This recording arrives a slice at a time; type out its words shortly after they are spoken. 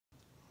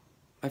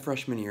my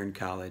freshman year in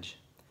college,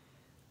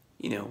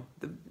 you know,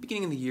 the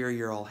beginning of the year,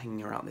 you're all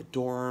hanging around in the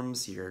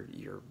dorms, you're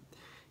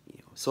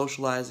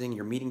socializing,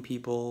 you're meeting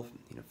people,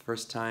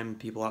 first time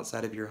people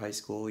outside of your high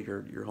school,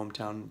 your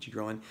hometown that you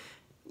grow in.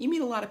 You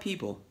meet a lot of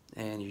people,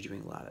 and you're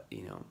doing a lot of,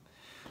 doing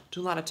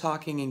a lot of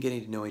talking and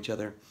getting to know each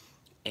other.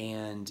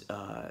 And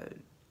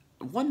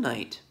one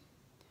night,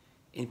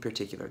 in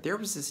particular, there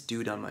was this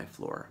dude on my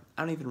floor.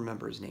 I don't even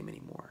remember his name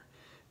anymore,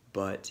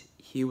 but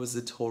he was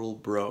a total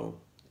bro,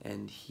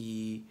 and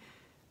he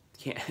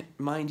can't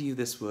mind you.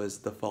 This was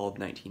the fall of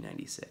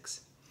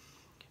 1996,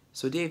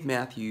 so Dave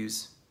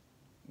Matthews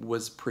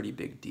was a pretty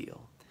big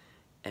deal,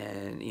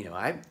 and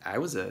I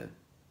was a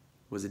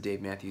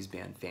Dave Matthews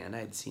Band fan. I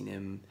had seen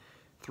him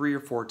 3 or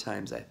 4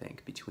 times, I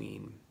think,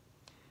 between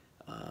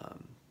all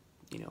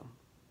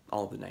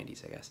of the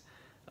 90s, I guess.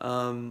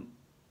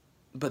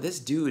 But this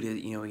dude,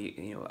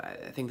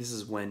 I think this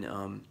is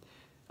when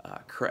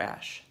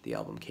Crash, the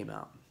album, came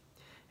out,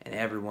 and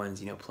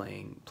everyone's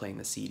playing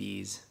the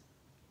CDs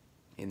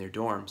in their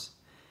dorms,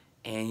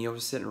 and we're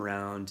sitting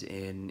around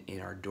in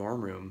our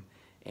dorm room,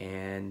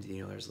 and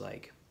there's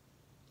like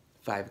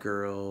 5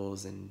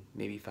 girls and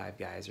maybe 5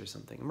 guys or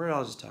something, and we're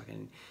all just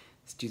talking.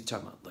 This dude's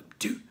talking about, like,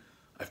 dude,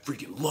 I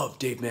freaking love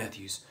Dave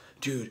Matthews.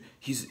 Dude,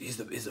 he's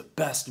the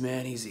best,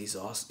 man. He's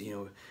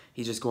awesome.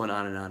 He's just going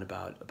on and on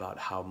about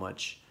how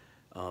much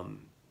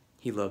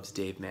he loves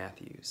Dave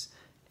Matthews,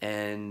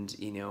 and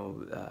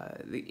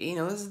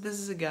this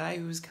is a guy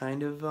who's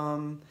kind of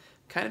a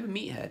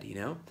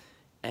meathead,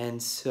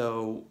 and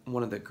so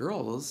one of the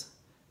girls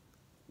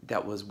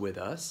that was with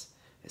us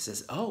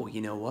says, "Oh,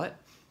 you know what?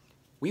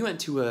 We went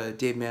to a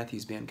Dave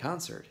Matthews Band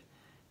concert,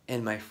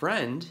 and my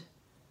friend,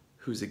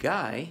 who's a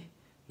guy,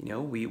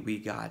 we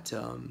got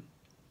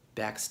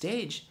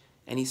backstage,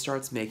 and he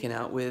starts making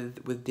out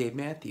with Dave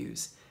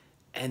Matthews."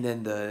 And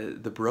then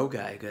the bro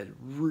guy got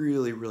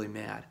really, really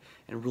mad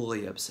and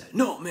really upset.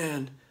 "No,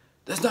 man,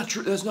 that's not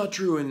true. That's not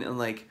true." And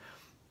like,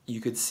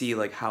 you could see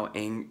like how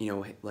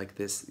like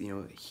this,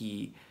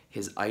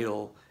 his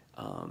idol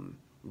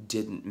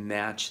didn't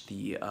match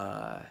the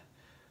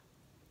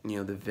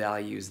the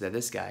values that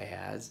this guy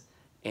has,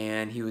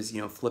 and he was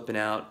flipping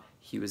out.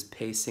 He was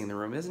pacing the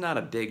room. It's not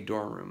a big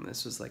dorm room.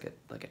 This was like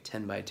a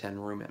 10 by 10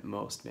 room at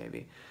most,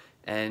 maybe.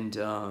 And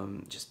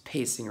just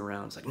pacing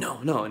around. It's like,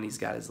 no, and he's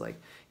got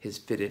his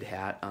fitted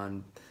hat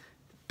on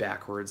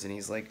backwards, and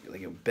he's like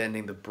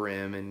bending the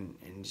brim, and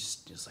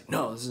just like,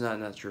 "No, this is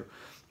not true."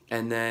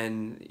 And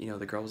then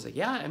the girl was like,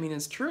 "Yeah, I mean,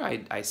 it's true.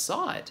 I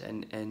saw it,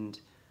 and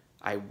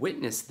I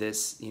witnessed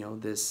this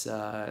this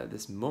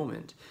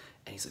moment."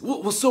 And he's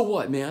like, well, so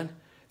what, man?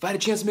 If I had a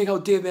chance to make out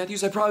with Dave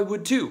Matthews, I probably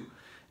would too."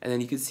 And then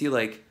you could see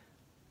like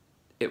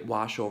it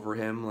wash over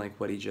him, like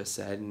what he just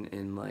said,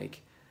 and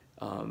like.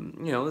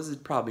 This is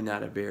probably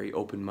not a very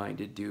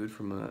open-minded dude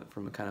from a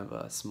kind of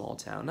a small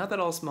town. Not that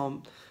all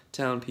small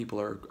town people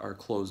are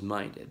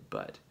closed-minded,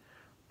 but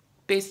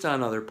based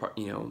on other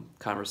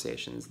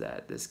conversations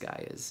that this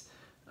guy has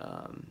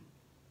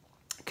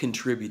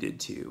contributed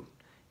to,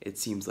 it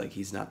seems like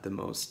he's not the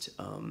most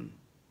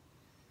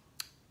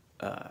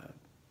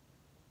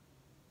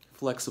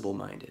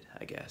flexible-minded,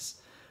 I guess.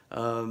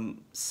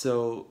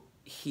 So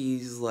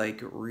he's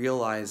like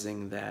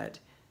realizing that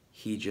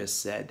he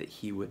just said that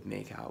he would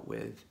make out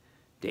with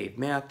Dave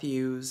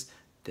Matthews,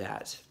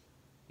 that,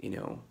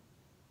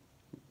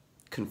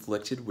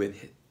 conflicted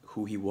with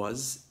who he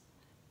was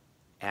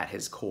at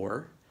his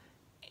core,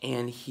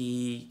 and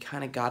he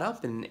kind of got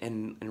up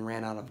and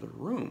ran out of the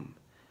room.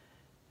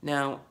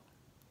 Now,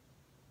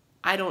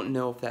 I don't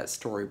know if that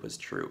story was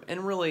true,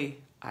 and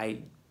really, I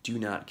do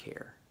not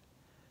care.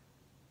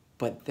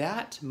 But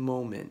that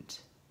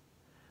moment,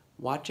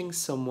 watching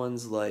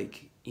someone's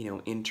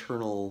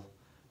internal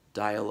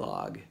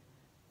dialogue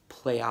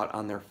play out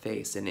on their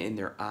face and in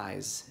their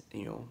eyes,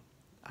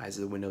 eyes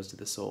are the windows to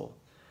the soul.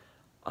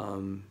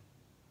 I'll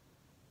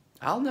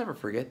never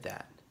forget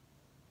that.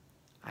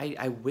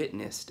 I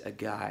witnessed a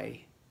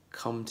guy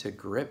come to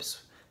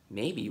grips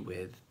maybe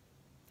with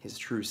his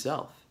true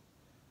self.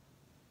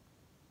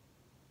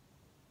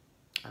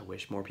 I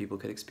wish more people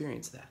could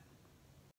experience that.